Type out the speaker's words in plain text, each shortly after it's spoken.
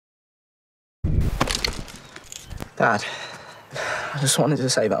Dad, I just wanted to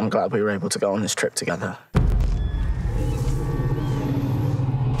say that I'm glad we were able to go on this trip together.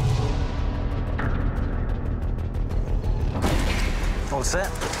 All set.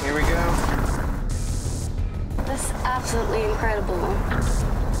 Here we go. This is absolutely incredible.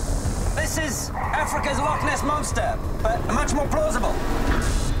 This is Africa's Loch Ness Monster, but much more plausible.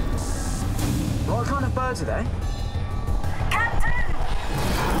 What kind of birds are they? Captain!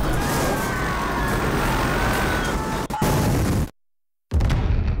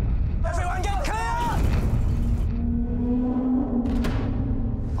 Everyone get clear!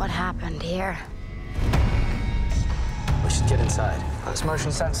 What happened here? We should get inside. It's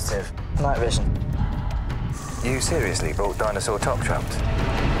motion sensitive. Night vision. You seriously bought dinosaur top traps?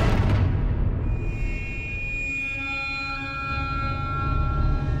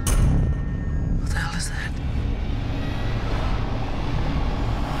 What the hell is that?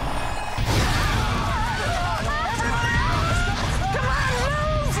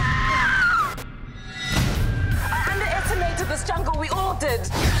 I underestimated this jungle. We all did.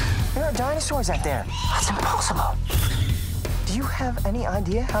 There are dinosaurs out there. That's impossible. Do you have any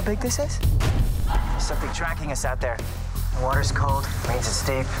idea how big this is? There's something tracking us out there. The water's cold, means it's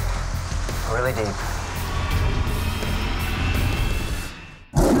deep. Really deep.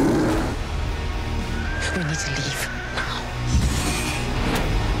 We need to leave.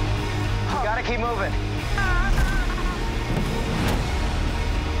 We gotta keep moving.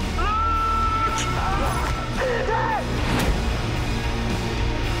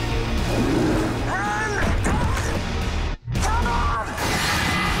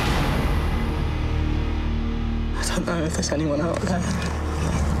 I don't know if there's anyone out there.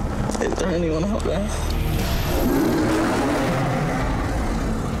 Is there anyone out there?